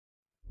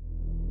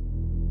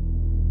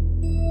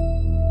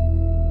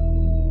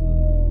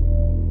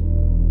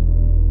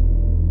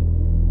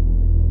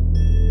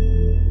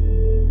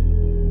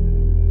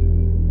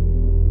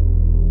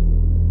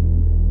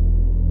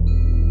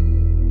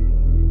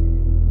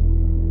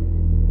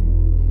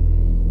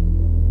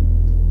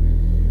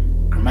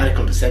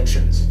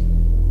deceptions.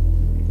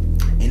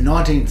 In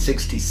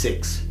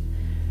 1966,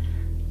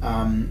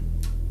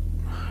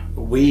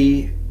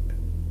 we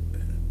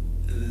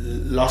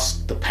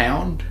lost the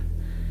pound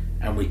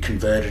and we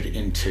converted it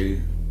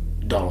into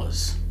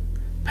dollars,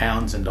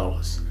 pounds and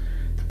dollars.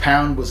 The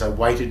pound was a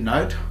weighted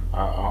note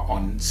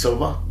on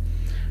silver,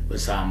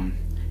 was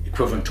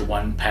equivalent to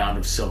 1 pound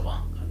of silver.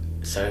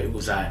 So it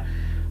was a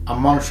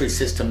monetary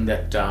system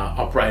that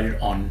operated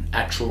on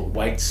actual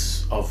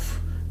weights of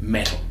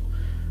metal,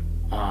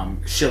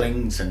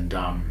 shillings and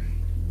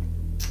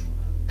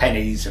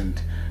pennies and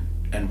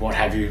what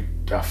have you,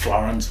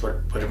 florins,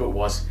 whatever it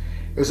was.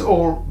 It was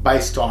all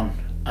based on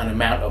an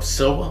amount of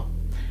silver,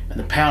 and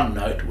the pound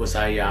note was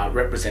a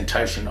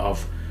representation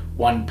of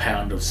 1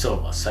 pound of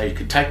silver. So you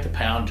could take the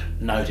pound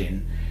note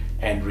in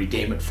and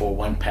redeem it for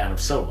 1 pound of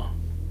silver.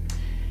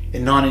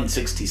 In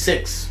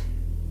 1966,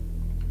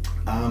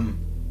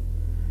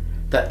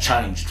 that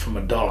changed from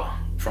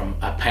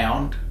a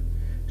pound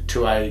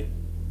to a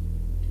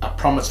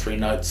promissory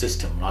note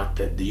system, like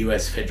the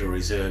US Federal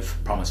Reserve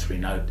promissory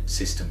note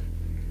system.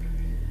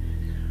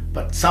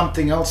 But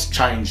something else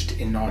changed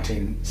in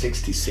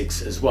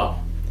 1966 as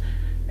well.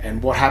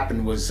 And what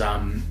happened was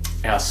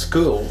our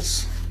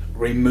schools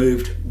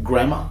removed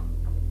grammar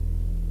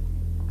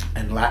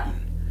and Latin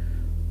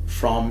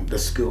from the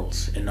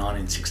schools in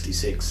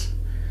 1966.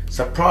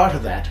 So prior to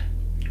that,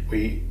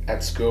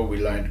 at school we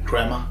learned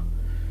grammar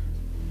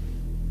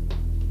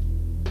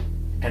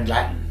and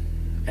Latin.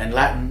 And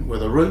Latin were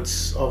the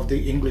roots of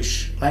the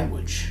English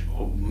language,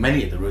 or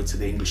many of the roots of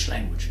the English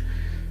language.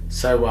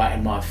 So,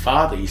 and my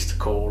father used to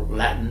call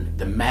Latin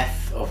the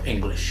math of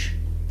English.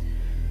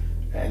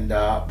 And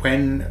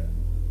when,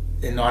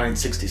 in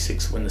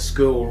 1966, when the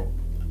school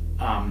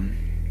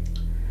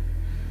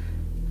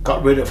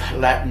got rid of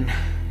Latin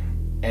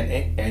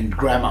and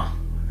grammar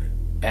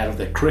out of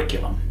their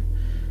curriculum,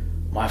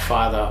 my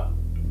father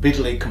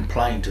bitterly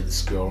complained to the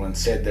school and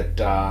said that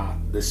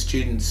the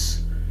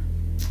students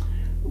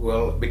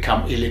will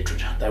become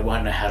illiterate. They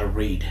won't know how to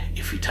read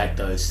if you take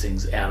those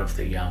things out of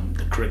the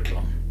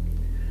curriculum.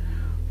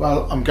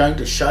 Well, I'm going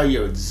to show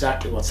you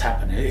exactly what's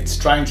happened. It's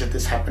strange that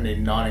this happened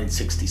in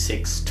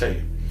 1966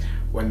 too,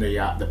 when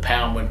the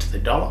pound went to the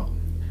dollar,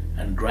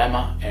 and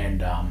grammar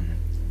and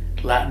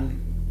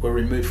Latin were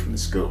removed from the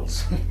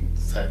schools.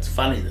 So it's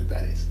funny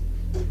that is.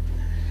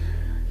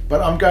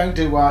 But I'm going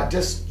to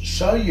just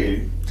show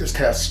you just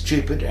how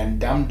stupid and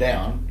dumbed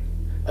down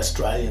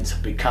Australians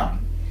have become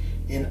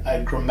in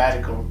a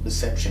grammatical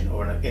deception,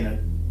 or in a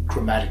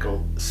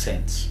grammatical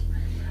sense.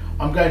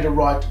 I'm going to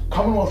write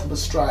Commonwealth of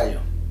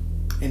Australia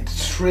into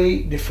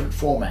 3 different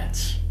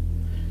formats,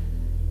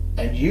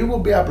 and you will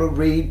be able to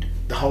read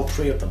the whole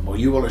 3 of them, or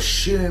you will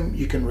assume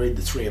you can read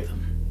the 3 of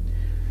them.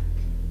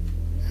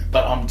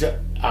 But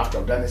after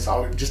I've done this,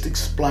 I'll just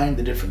explain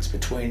the difference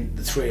between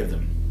the 3 of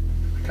them.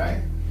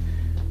 Okay?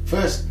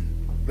 First,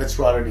 let's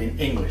write it in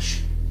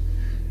English.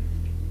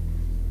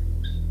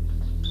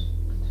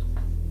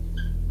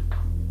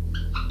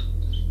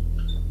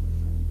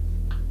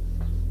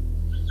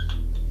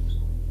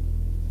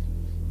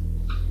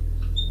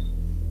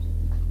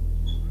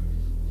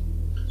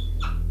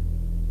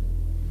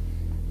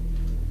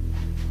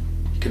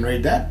 You can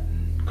read that,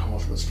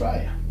 Commonwealth of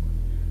Australia.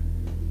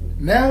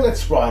 Now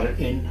let's write it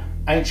in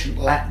ancient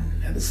Latin.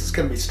 Now this is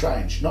going to be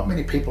strange. Not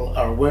many people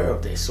are aware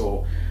of this,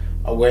 or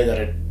aware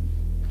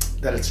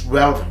that it's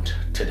relevant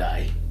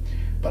today.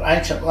 But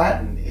ancient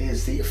Latin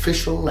is the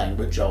official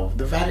language of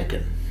the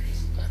Vatican.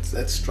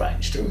 That's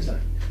strange too, isn't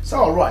it?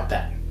 So I'll write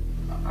that.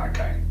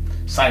 Okay,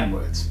 same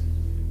words.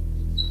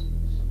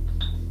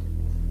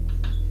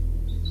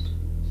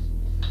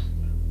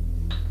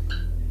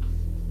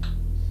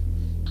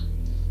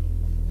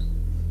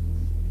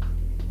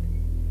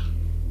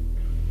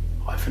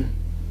 Hyphen.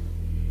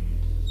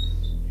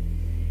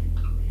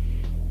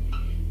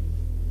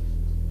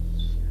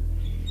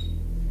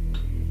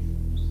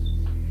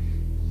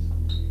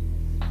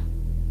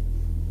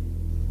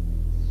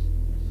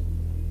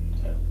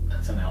 So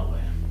that's an L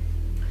there.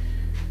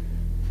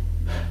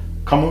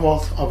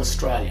 Commonwealth of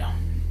Australia,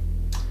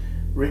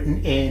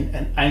 written in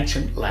an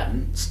ancient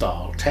Latin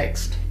style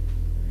text.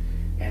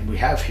 And we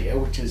have here,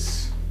 which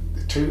is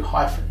the 2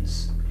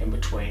 hyphens in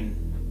between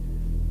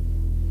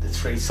the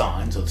 3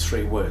 signs, or the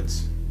 3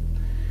 words.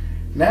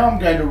 Now I'm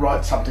going to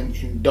write something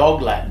in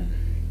Dog Latin,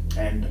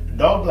 and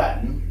Dog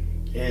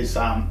Latin is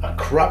a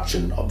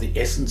corruption of the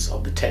essence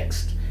of the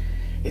text.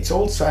 It's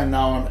also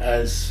known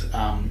as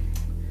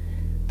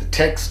the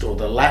text, or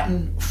the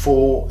Latin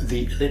for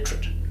the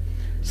illiterate.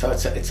 So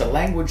it's a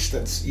language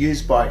that's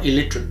used by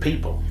illiterate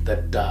people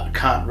that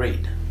can't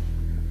read,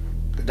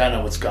 that don't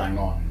know what's going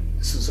on.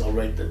 This is, I'll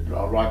write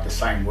the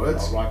same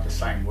words. I'll write the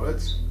same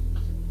words.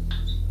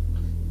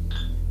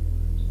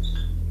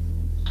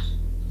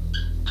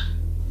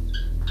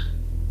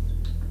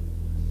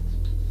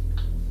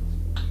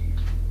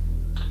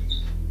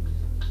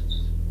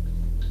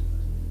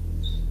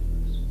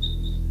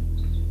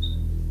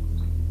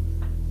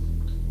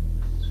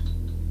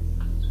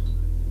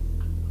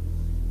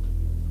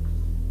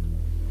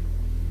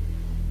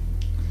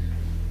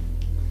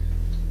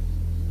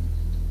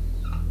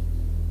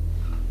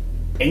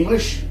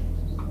 English,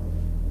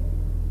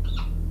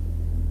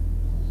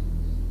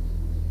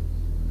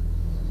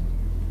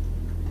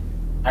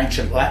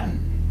 Ancient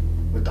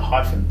Latin with the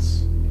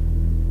hyphens,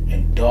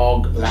 and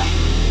Dog Latin.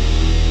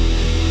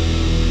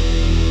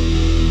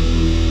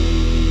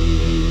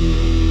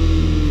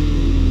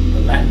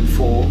 The Latin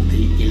for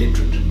the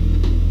illiterate,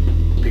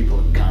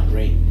 people that can't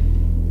read.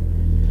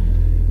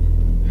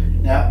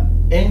 Now,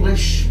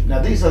 English,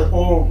 these are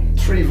all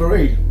three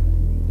very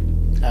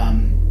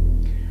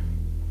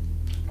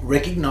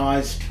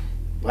recognized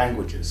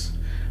languages.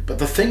 But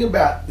the thing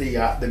about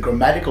the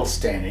grammatical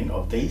standing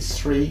of these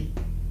three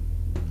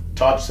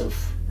types of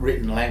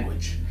written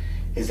language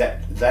is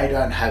that they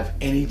don't have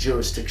any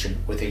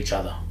jurisdiction with each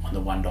other on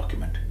the one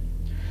document.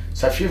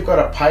 So if you've got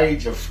a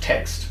page of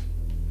text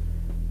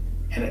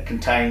and it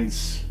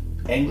contains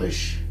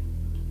English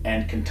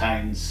and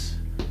contains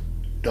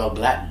Dog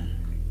Latin,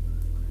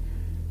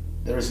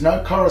 there is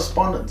no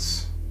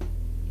correspondence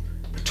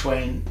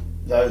between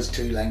those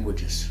two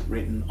languages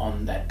written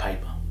on that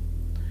paper.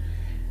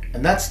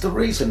 And that's the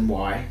reason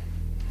why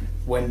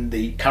when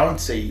the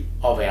currency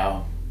of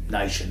our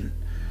nation,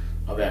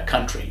 of our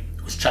country,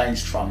 was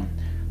changed from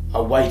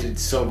a weighted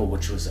silver,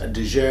 which was a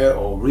de jure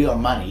or real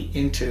money,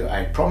 into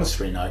a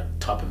promissory note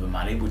type of a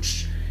money,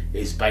 which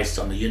is based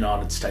on the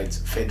United States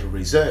Federal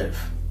Reserve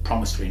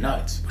promissory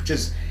notes, which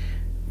is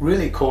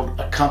really called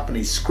a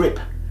company scrip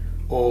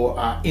or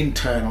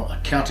internal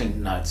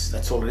accounting notes.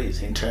 That's all it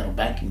is, internal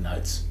banking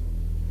notes.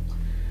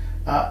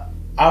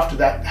 After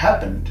that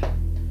happened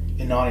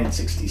in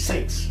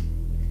 1966,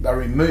 they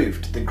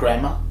removed the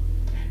grammar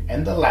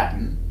and the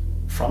Latin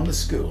from the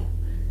school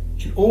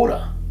in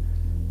order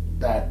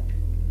that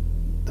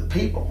the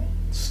people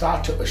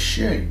start to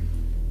assume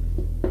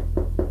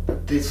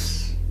that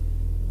this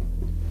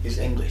is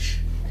English.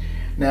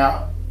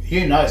 Now,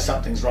 you know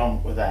something's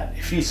wrong with that.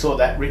 If you saw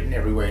that written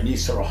everywhere and you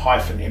saw a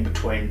hyphen in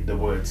between the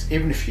words,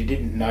 even if you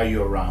didn't know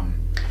your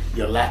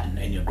Latin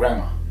and your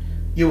grammar,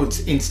 you would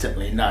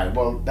instantly know,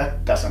 well,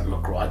 that doesn't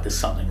look right, there's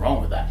something wrong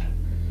with that.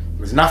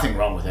 There's nothing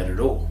wrong with it at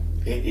all.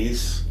 It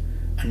is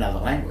another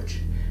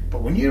language.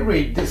 But when you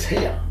read this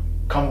here,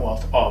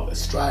 Commonwealth of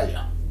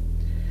Australia,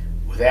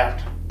 without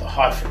the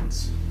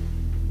hyphens,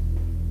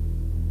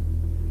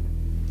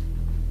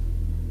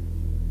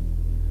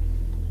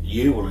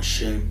 you will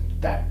assume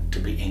that to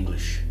be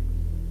English.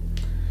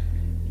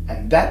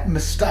 And that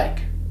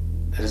mistake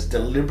that has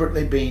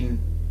deliberately been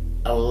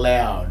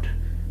allowed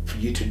for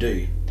you to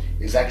do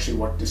is actually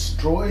what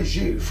destroys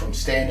you from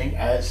standing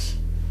as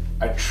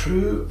a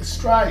true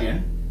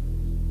Australian,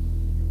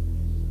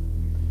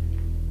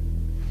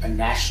 a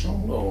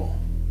national, or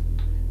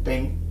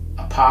being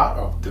a part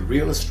of the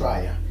real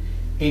Australia,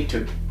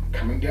 into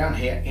coming down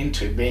here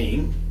into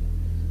being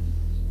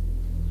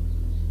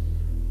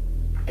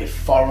a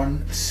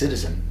foreign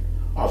citizen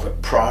of a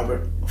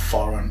private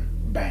foreign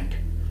bank.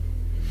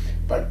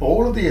 But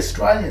all of the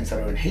Australians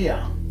that are in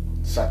here,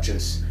 such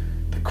as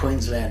the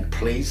Queensland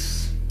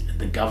Police,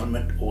 the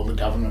government, all the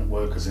government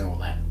workers and all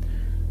that,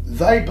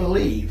 they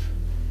believe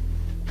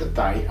that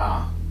they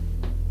are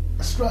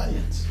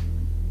Australians.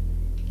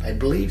 They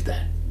believe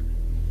that.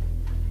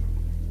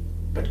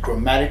 But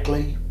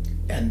grammatically,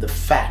 and the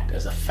fact,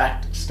 as a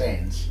fact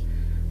stands,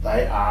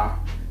 they are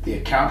the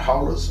account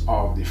holders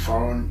of the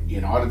foreign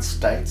United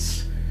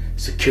States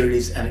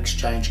Securities and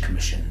Exchange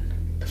Commission,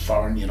 the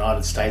foreign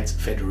United States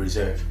Federal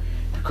Reserve,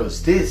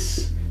 because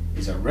this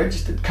is a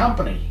registered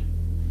company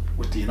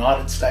with the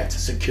United States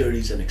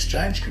Securities and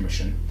Exchange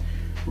Commission,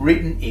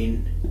 written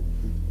in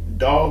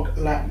Dog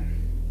Latin.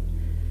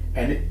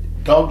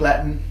 And Dog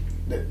Latin,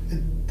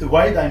 the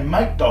way they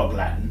make Dog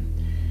Latin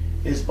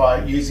is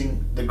by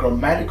using the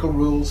grammatical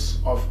rules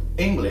of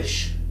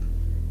English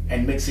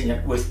and mixing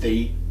it with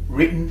the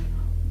written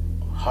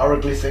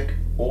hieroglyphic,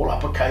 all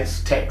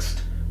uppercase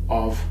text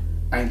of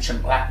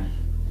Ancient Latin.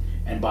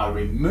 And by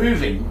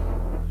removing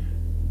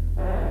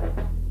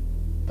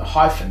the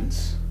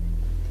hyphens,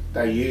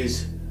 they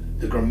use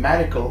the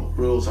grammatical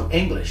rules of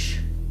English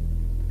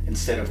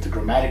instead of the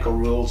grammatical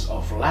rules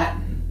of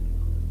Latin,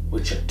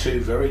 which are two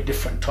very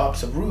different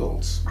types of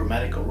rules,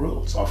 grammatical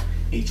rules of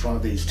each one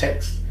of these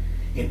texts,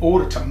 in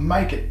order to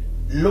make it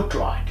look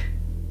like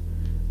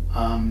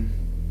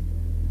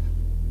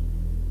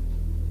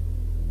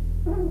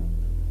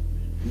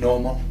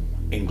normal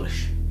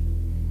English.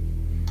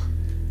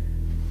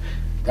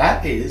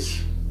 That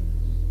is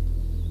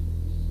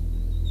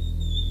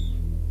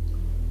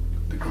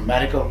the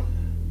grammatical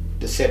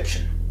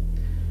deception.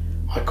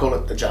 I call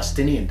it the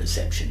Justinian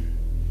deception,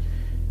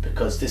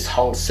 because this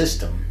whole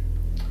system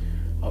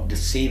of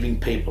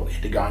deceiving people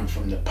into going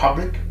from the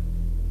public,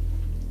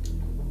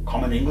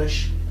 common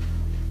English,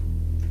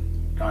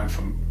 going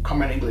from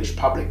common English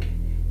public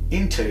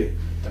into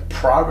the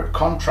private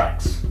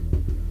contracts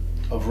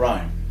of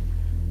Rome,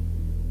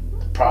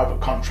 the private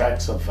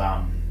contracts of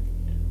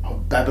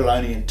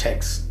Babylonian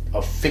texts,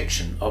 of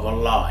fiction, of a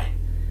lie,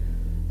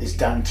 is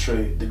done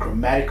through the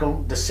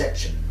grammatical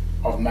deception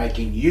of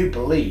making you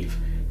believe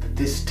that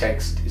this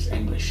text is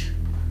English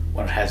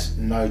when it has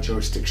no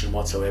jurisdiction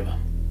whatsoever.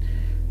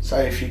 So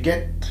if you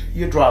get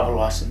your driver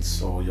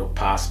license or your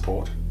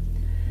passport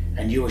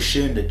and you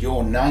assume that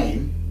your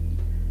name,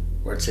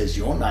 where it says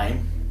your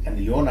name, and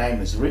your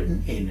name is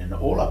written in an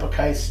all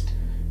uppercase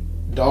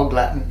dog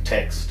Latin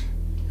text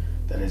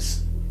that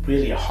is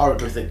really a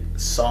hieroglyphic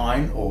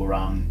sign or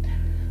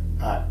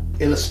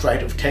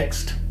illustrative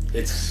text.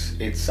 It's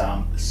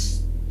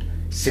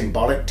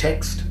symbolic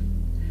text,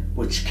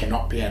 which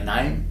cannot be a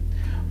name.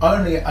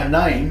 Only a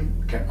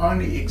name can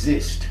only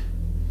exist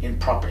in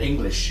proper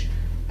English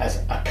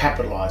as a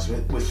capitalized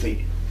with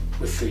the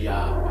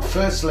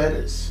first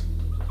letters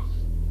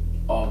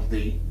of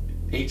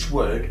each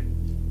word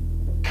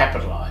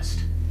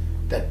capitalized.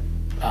 That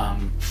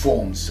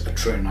forms a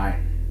true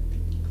name.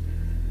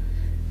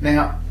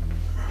 Now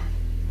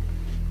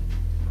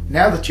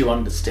that you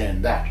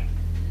understand that,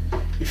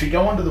 if you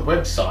go onto the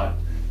website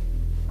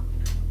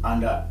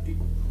under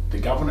the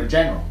Governor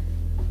General,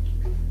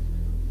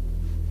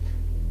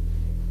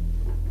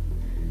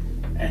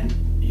 and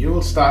you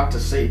will start to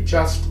see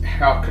just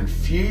how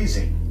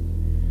confusing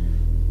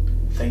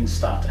things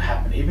start to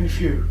happen. Even if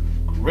you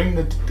ring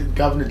the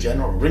Governor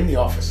General, ring the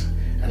office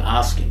and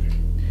ask him,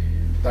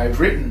 they've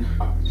written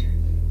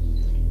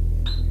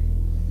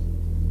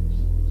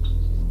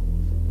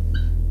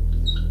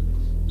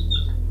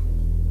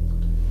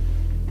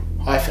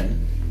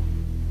hyphen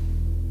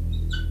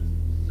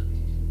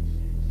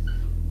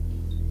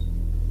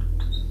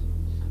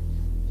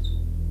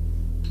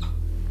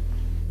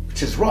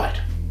which is right.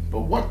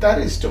 But what that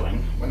is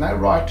doing, when they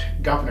write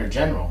Governor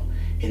General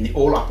in the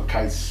all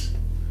uppercase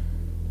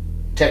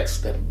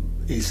text that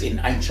is in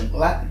ancient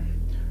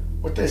Latin,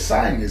 what they're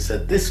saying is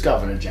that this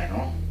Governor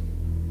General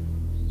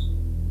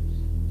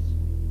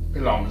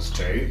belongs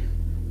to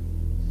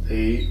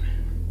the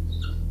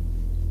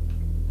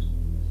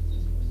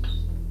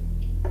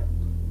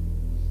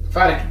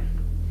Vatican.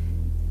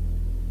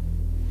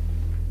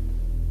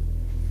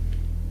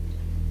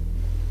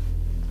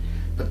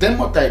 But then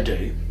what they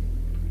do,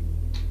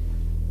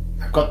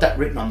 they've got that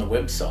written on the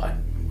website,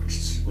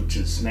 which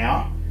is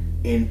now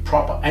in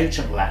proper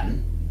ancient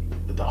Latin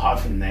with the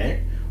hyphen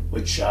there,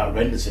 which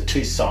renders the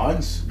two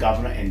signs,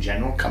 Governor and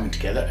General, coming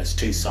together as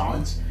two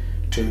signs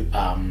to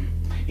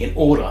in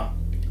order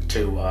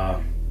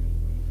to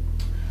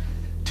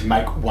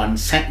make one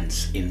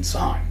sentence in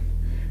sign.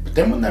 But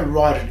then when they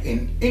write it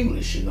in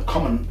English, in the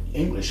common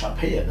English up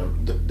here,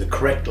 the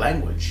correct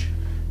language,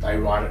 they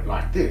write it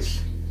like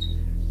this.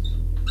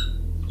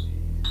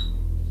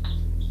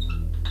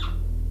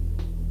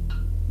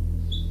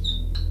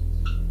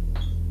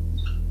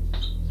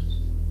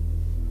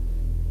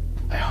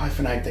 They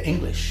hyphenate the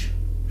English.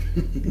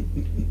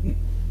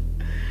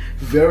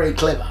 Very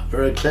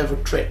clever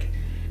trick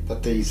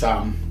that these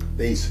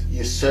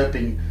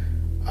usurping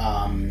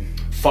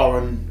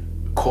foreign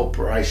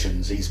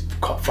corporations, these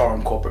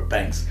foreign corporate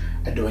banks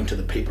are doing to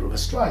the people of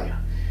Australia.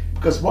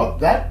 Because what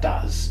that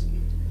does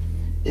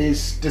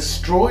is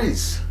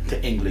destroys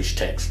the English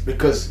text,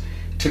 because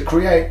to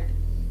create,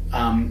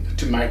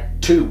 to make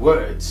two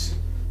words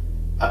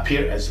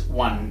appear as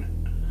one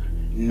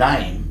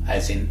name,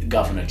 as in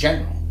Governor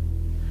General,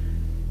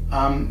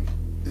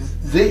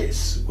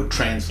 this would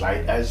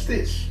translate as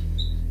this.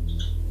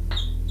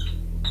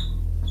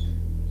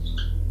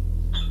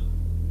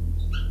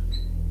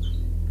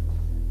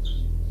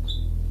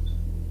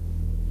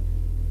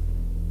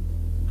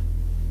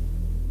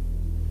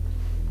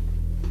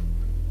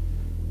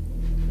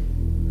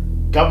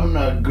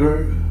 Governor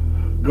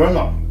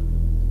Grinnell.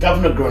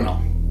 Governor Grinnell.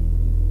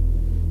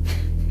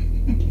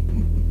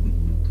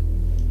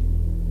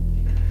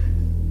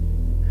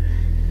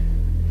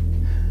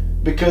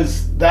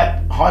 Because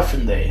that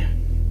hyphen there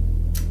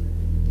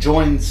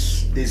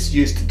is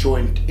used to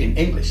join in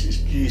English,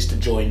 is used to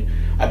join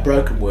a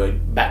broken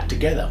word back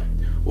together,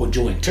 or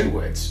join two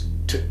words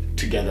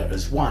together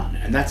as one.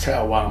 And that's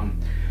how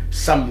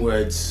some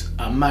words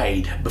are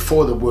made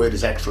before the word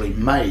is actually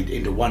made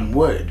into one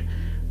word.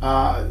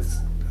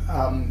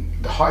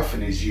 The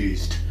hyphen is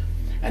used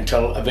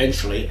until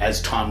eventually,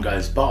 as time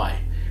goes by,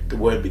 the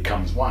word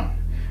becomes one.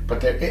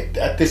 But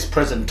at this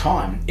present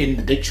time in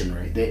the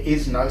dictionary, there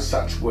is no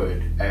such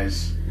word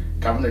as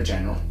Governor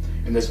General,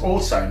 and there's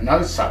also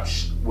no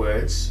such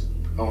words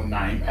or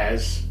name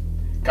as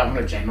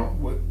Governor General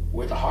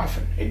with a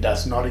hyphen. It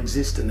does not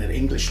exist in the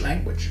English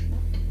language.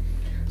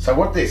 So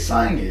what they're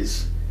saying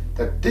is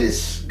that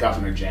this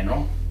Governor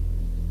General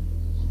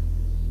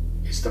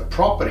is the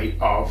property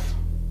of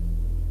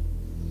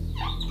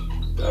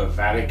the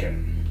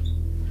Vatican.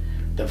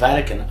 The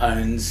Vatican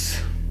owns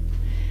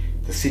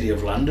the City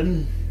of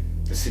London.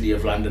 The City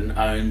of London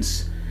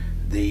owns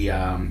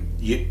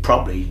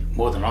probably,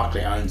 more than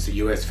likely, owns the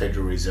US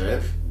Federal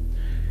Reserve.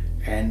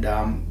 And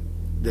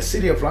the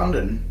City of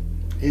London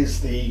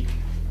is the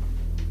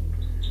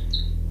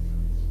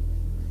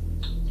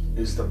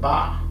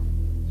bar.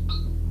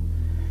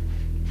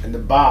 And the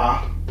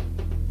bar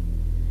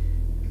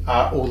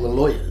are all the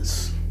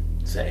lawyers.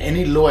 So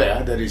any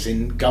lawyer that is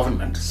in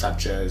government,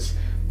 such as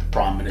the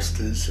prime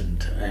ministers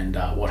and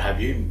what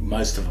have you,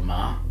 most of them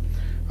are,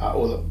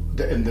 or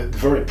the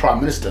very Prime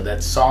Minister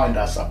that signed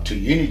us up to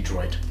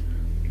Unidroit,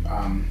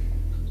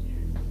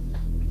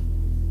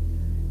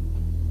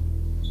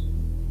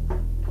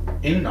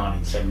 in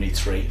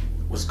 1973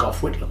 was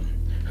Gough Whitlam,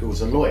 who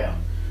was a lawyer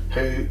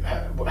who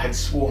had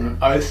sworn an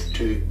oath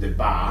to the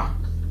bar,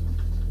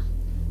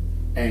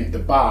 and the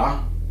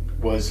bar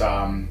was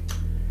the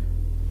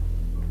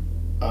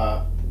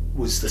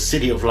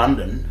City of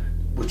London,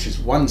 which is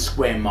 1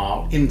 square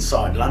mile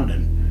inside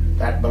London,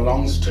 that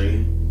belongs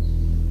to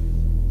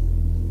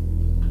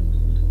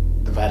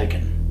the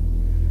Vatican.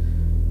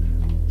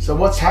 So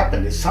what's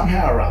happened is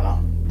somehow or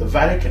other the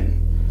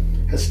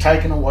Vatican has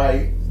taken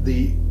away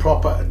the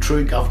proper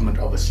true government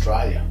of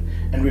Australia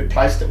and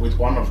replaced it with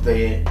one of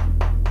their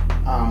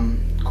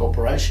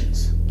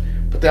corporations.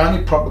 But the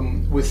only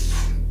problem with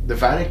the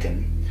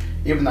Vatican,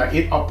 even though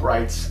it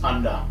operates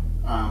under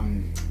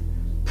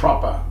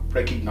proper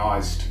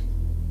recognised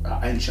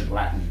ancient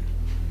Latin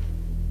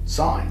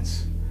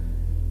signs,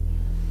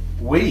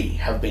 we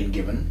have been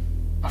given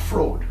a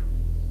fraud.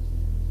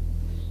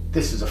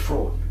 This is a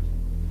fraud.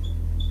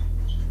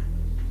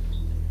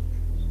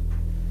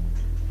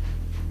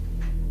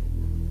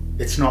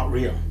 It's not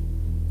real.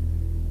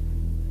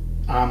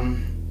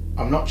 I'm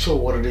not sure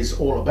what it is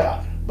all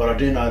about, but I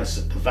do notice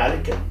that the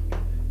Vatican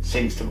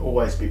seems to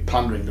always be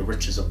plundering the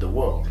riches of the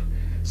world.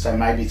 So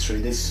maybe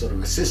through this sort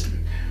of a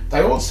system.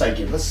 They also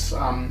give us,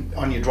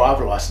 on your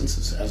driver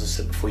licenses, as I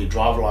said before, your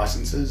driver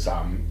licenses,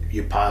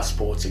 your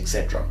passports,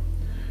 etc.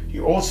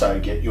 You also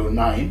get your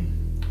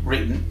name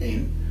written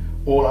in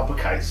all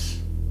uppercase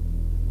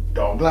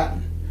Dog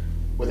Latin,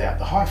 without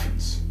the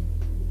hyphens.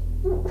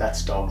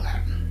 That's Dog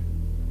Latin.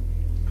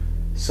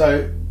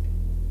 So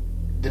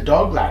the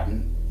Dog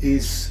Latin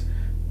is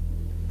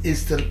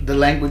the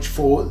language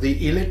for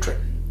the illiterate.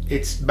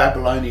 It's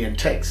Babylonian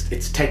text.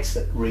 It's text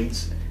that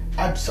reads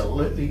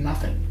absolutely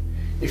nothing.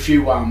 If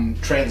you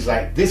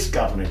translate this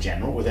Governor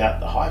General without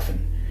the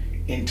hyphen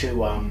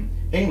into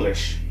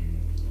English,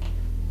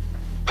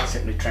 it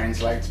simply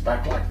translates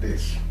back like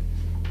this.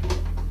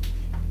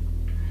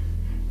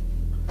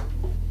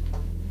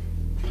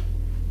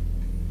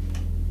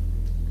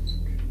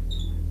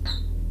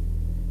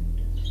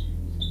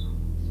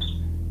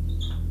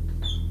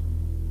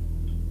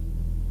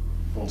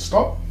 Full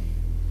stop,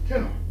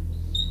 General.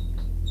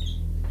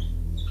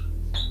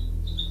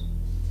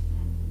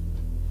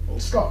 Full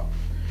stop.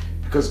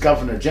 Because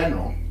Governor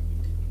General,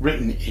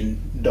 written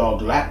in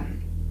Dog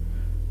Latin,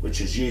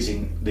 which is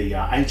using the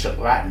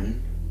ancient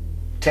Latin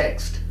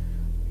text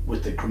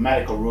with the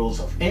grammatical rules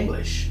of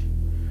English,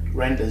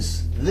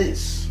 renders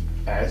this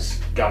as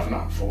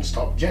Governor full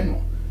stop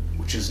General,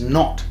 which is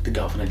not the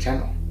Governor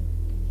General.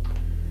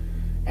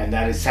 And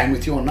that is same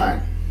with your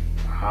name.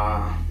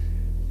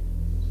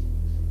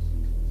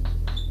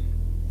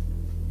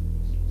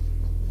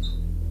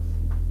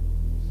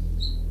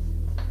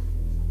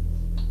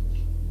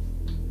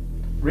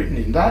 Written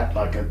in that,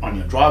 like on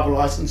your driver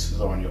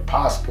licenses or on your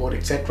passport,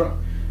 etc.,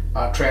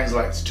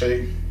 translates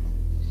to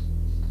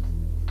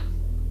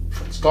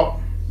full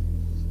stop,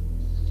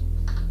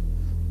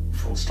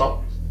 full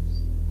stop,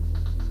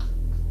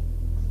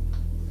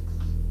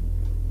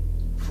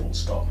 full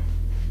stop.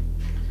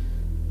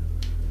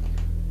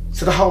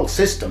 So the whole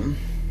system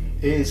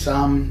is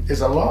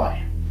a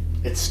lie.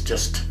 It's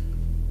just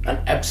an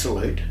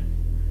absolute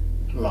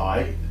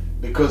lie,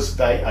 because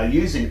they are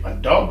using a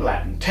Dog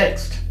Latin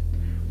text,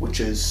 which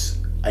is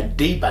a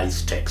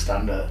debased text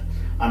under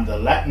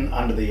Latin,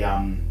 under the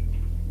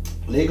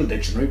legal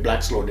dictionary,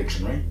 Black's Law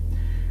Dictionary.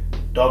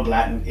 Dog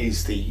Latin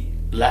is the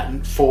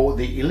Latin for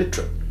the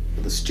illiterate,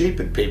 for the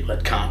stupid people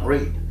that can't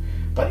read.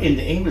 But in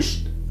the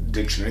English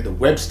dictionary, the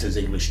Webster's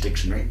English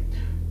Dictionary,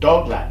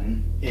 Dog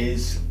Latin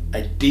is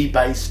a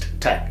debased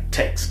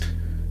text,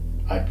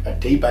 a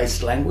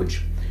debased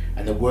language,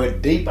 and the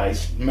word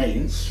debased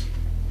means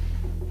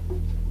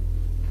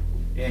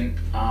in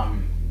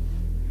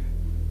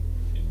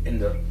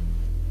the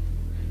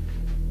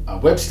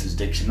Webster's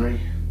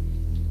Dictionary,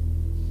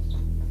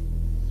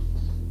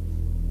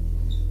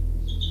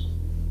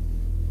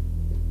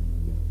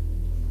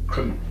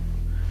 criminal.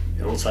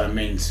 It also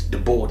means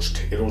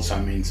debauched. It also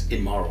means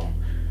immoral.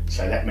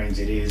 So that means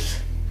it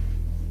is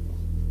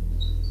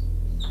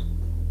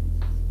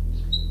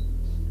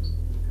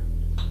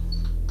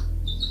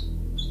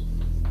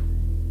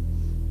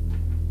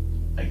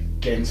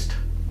against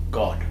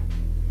God.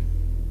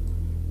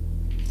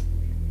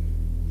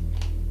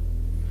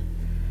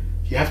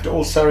 You have to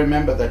also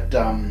remember that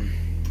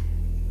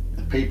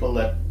the people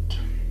that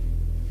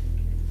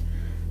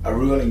are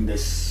ruling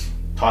this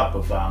type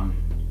of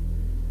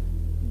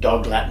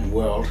Dog Latin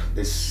world,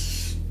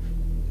 this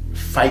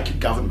fake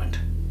government,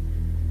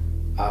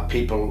 are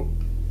people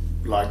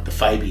like the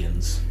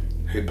Fabians,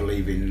 who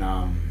believe in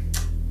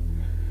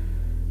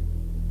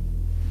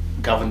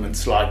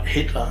governments like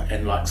Hitler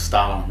and like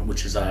Stalin,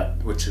 which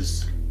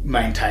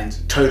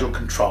maintains total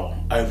control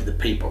over the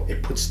people.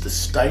 It puts the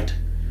state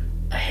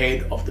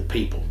ahead of the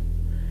people,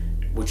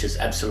 which is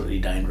absolutely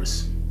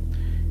dangerous,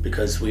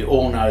 because we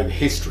all know the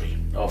history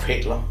of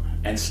Hitler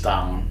and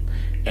Stalin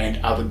and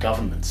other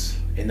governments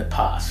in the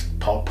past,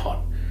 Pol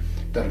Pot,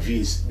 that have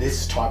used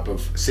this type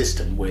of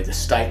system where the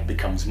state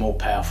becomes more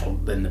powerful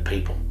than the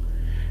people.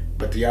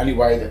 But the only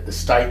way that the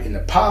state in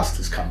the past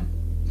has come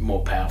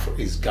more powerful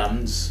is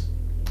guns.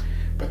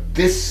 But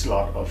this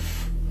lot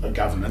of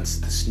governments,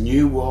 this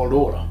new world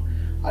order,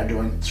 are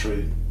doing it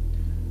through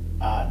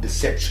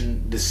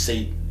deception,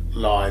 deceit,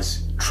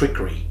 lies,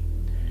 trickery.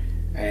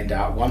 And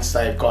once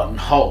they've gotten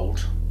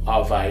hold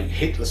of a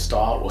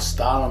Hitler-style or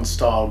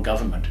Stalin-style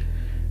government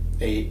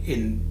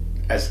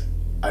as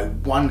a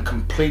one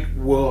complete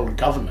world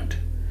government,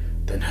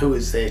 then who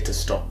is there to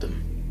stop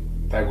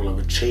them? They will have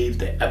achieved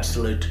their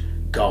absolute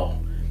goal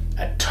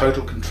at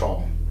total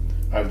control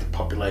over the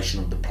population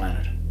of the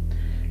planet.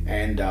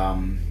 And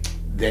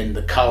then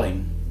the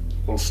culling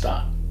will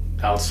start.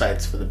 They'll say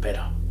it's for the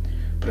better,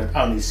 but it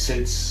only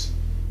suits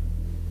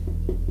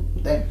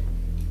them.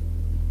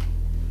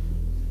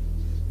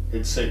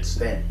 It suits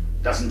them.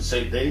 Doesn't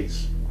suit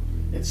these.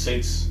 It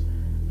suits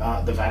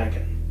the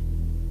Vatican,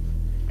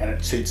 and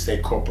it suits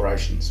their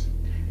corporations,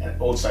 and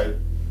it also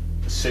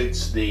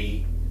suits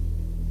the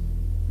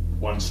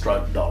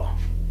one-stroke dollar.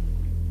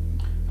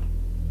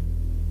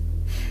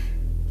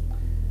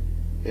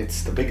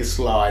 It's the biggest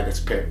lie that's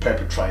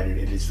perpetrated.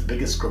 It is the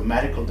biggest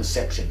grammatical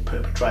deception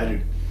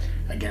perpetrated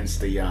against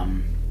the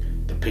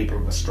people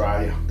of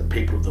Australia, the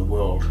people of the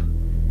world.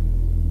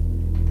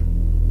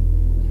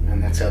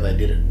 And that's how they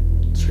did it,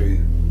 through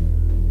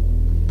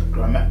the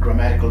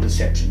grammatical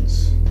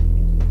deceptions.